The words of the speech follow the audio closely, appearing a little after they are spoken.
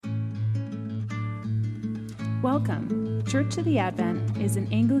Welcome. Church of the Advent is an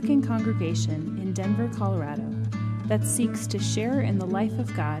Anglican congregation in Denver, Colorado that seeks to share in the life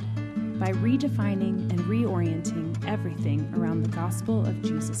of God by redefining and reorienting everything around the gospel of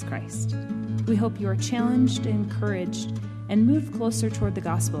Jesus Christ. We hope you are challenged, encouraged, and moved closer toward the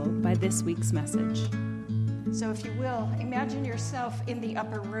gospel by this week's message. So if you will, imagine yourself in the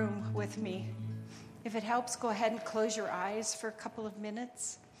upper room with me. If it helps, go ahead and close your eyes for a couple of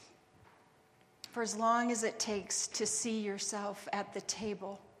minutes. For as long as it takes to see yourself at the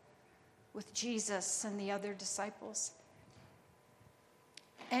table with Jesus and the other disciples.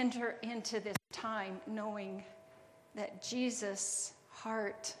 Enter into this time knowing that Jesus'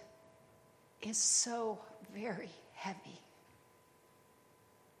 heart is so very heavy.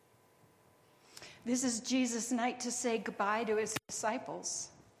 This is Jesus' night to say goodbye to his disciples.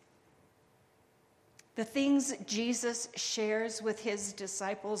 The things Jesus shares with his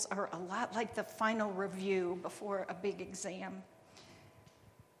disciples are a lot like the final review before a big exam.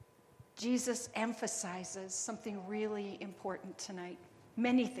 Jesus emphasizes something really important tonight,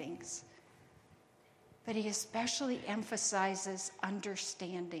 many things, but he especially emphasizes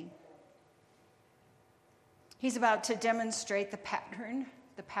understanding. He's about to demonstrate the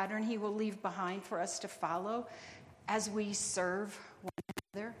pattern he will leave behind for us to follow as we serve one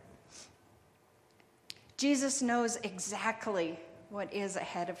another. Jesus knows exactly what is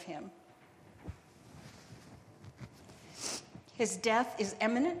ahead of him. His death is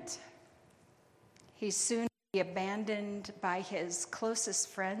imminent. He's soon to be abandoned by his closest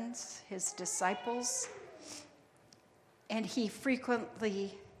friends, his disciples. And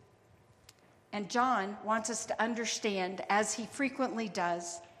John wants us to understand, as he frequently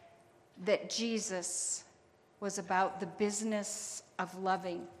does, that Jesus was about the business of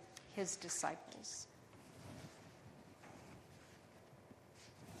loving his disciples.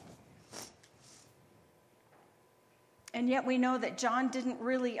 And yet we know that John didn't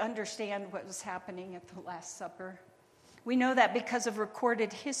really understand what was happening at the Last Supper. We know that because of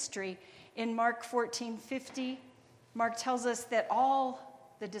recorded history. In Mark 14:50, Mark tells us that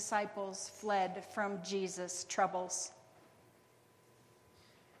all the disciples fled from Jesus' troubles.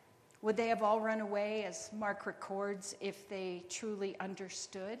 Would they have all run away, as Mark records, if they truly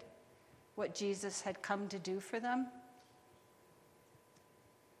understood what Jesus had come to do for them?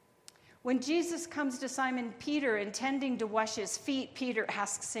 When Jesus comes to Simon Peter intending to wash his feet, Peter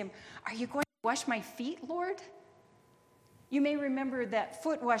asks him, "Are you going to wash my feet, Lord?" You may remember that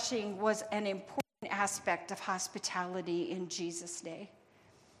foot washing was an important aspect of hospitality in Jesus' day.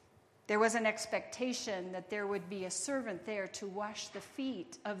 There was an expectation that there would be a servant there to wash the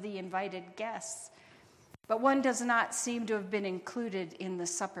feet of the invited guests, but one does not seem to have been included in the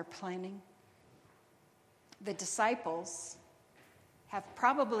supper planning. The disciples have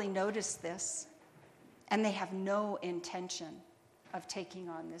probably noticed this, and they have no intention of taking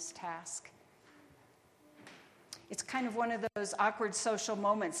on this task. It's kind of one of those awkward social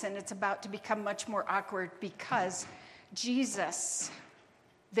moments, and it's about to become much more awkward because Jesus,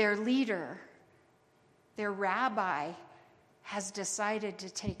 their leader, their rabbi, has decided to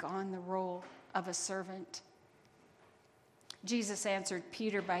take on the role of a servant. Jesus answered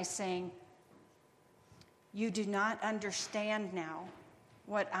Peter by saying, "You do not understand now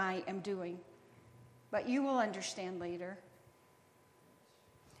what I am doing, but you will understand later."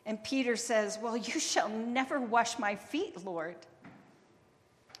 And Peter says, "Well, you shall never wash my feet, Lord."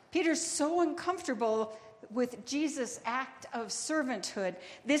 Peter's so uncomfortable with Jesus' act of servanthood.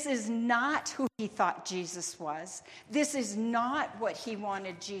 This is not who he thought Jesus was. This is not what he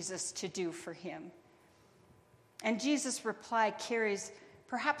wanted Jesus to do for him. And Jesus' reply carries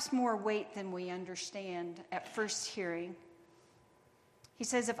perhaps more weight than we understand at first hearing. He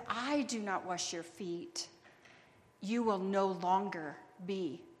says, "If I do not wash your feet, you will no longer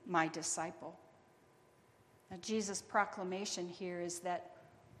be my disciple." Now, Jesus' proclamation here is that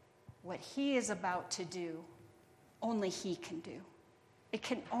what he is about to do, only he can do. It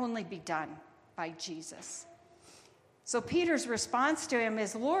can only be done by Jesus. So Peter's response to him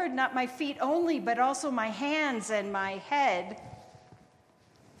is, "Lord, not my feet only, but also my hands and my head."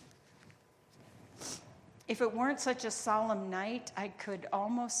 If it weren't such a solemn night, I could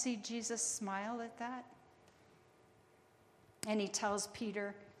almost see Jesus smile at that. And he tells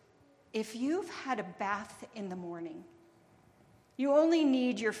Peter, "If you've had a bath in the morning, you only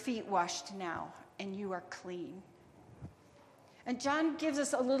need your feet washed now, and you are clean." And John gives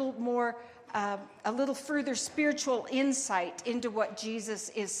us a little further spiritual insight into what Jesus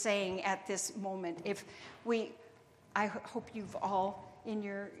is saying at this moment. I hope you've all, in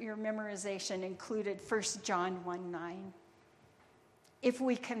your memorization, included 1 John 1:9. If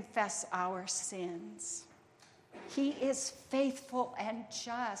we confess our sins, He is faithful and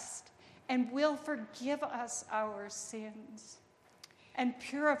just and will forgive us our sins and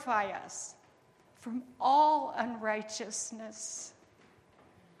purify us from all unrighteousness.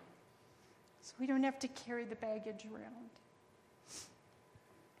 So we don't have to carry the baggage around.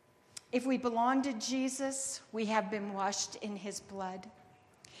 If we belong to Jesus, we have been washed in his blood.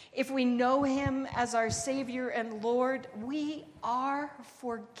 If we know him as our Savior and Lord, we are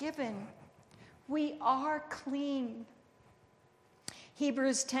forgiven. We are clean.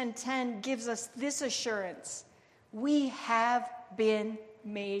 Hebrews 10:10 gives us this assurance: we have been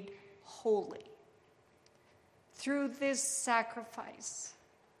made holy through this sacrifice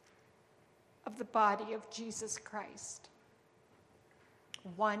of the body of Jesus Christ,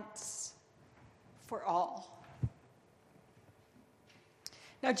 once for all.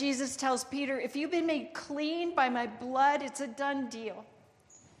 Now, Jesus tells Peter, if you've been made clean by my blood, it's a done deal.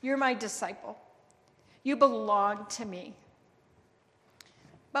 You're my disciple. You belong to me.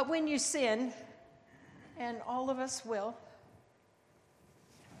 But when you sin, and all of us will,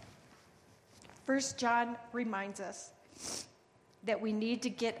 1 John reminds us that we need to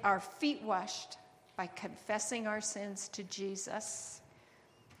get our feet washed by confessing our sins to Jesus,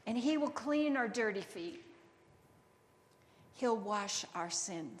 and he will clean our dirty feet. He'll wash our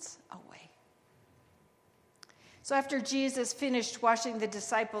sins away. So after Jesus finished washing the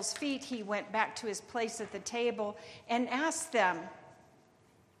disciples' feet, he went back to his place at the table and asked them,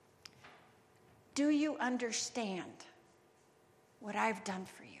 do you understand what I've done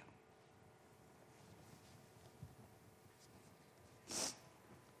for you?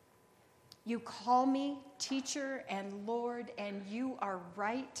 You call me teacher and Lord, and you are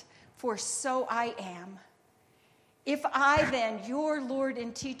right, for so I am. If I then, your Lord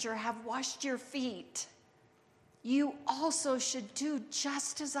and teacher, have washed your feet, you also should do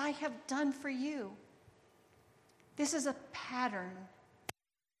just as I have done for you. This is a pattern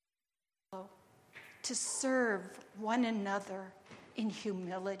to serve one another in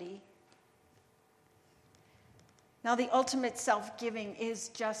humility. Now, the ultimate self-giving is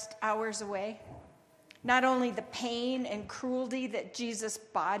just hours away. Not only the pain and cruelty that Jesus'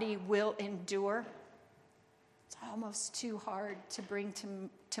 body will endure, it's almost too hard to bring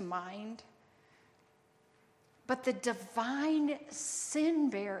to mind, but the divine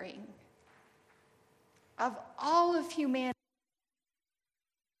sin-bearing of all of humanity,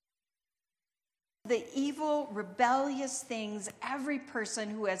 the evil, rebellious things every person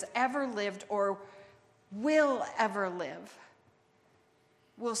who has ever lived or will ever live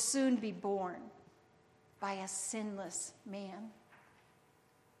will soon be borne by a sinless man.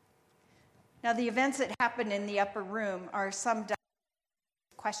 Now, the events that happen in the upper room are summed up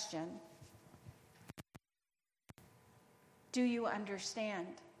in this question: do you understand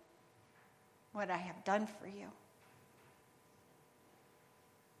what I have done for you?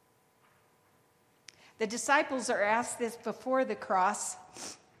 The disciples are asked this before the cross.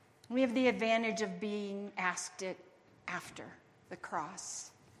 We have the advantage of being asked it after the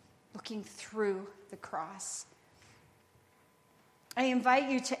cross, looking through the cross. I invite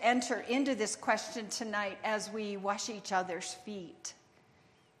you to enter into this question tonight as we wash each other's feet.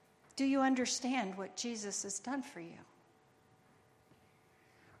 Do you understand what Jesus has done for you?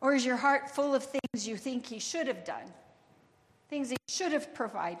 Or is your heart full of things you think he should have done, things he should have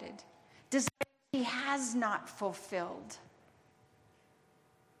provided, desires he has not fulfilled?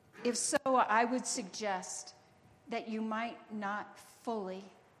 If so, I would suggest that you might not fully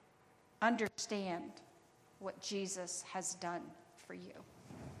understand what Jesus has done for you.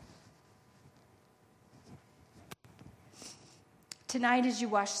 Tonight, as you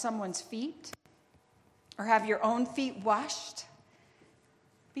wash someone's feet or have your own feet washed,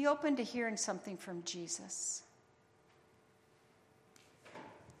 be open to hearing something from Jesus.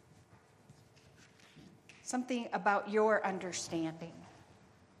 Something about your understanding.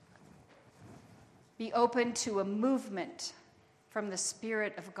 Be open to a movement from the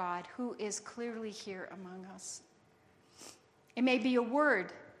Spirit of God, who is clearly here among us. It may be a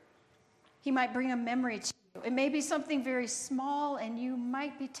word. He might bring a memory to you. It may be something very small, and you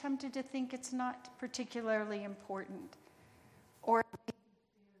might be tempted to think it's not particularly important or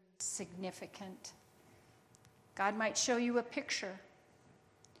significant. God might show you a picture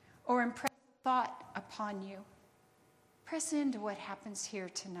or impress a thought upon you. Press into what happens here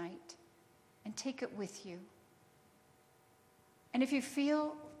tonight and take it with you. And if you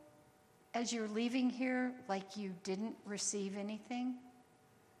feel as you're leaving here like you didn't receive anything,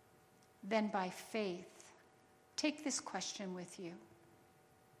 then by faith, take this question with you.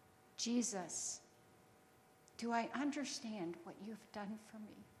 Jesus, do I understand what you've done for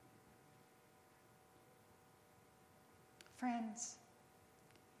me? Friends,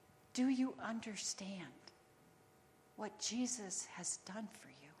 do you understand what Jesus has done for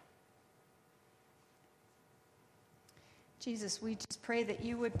you? Jesus, we just pray that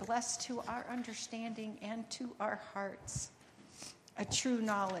you would bless to our understanding and to our hearts a true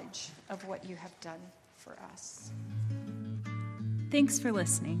knowledge of what you have done for us. Thanks for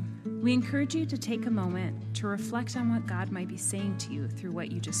listening. We encourage you to take a moment to reflect on what God might be saying to you through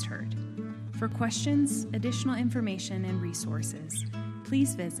what you just heard. For questions, additional information, and resources,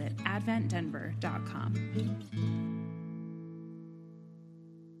 please visit adventdenver.com.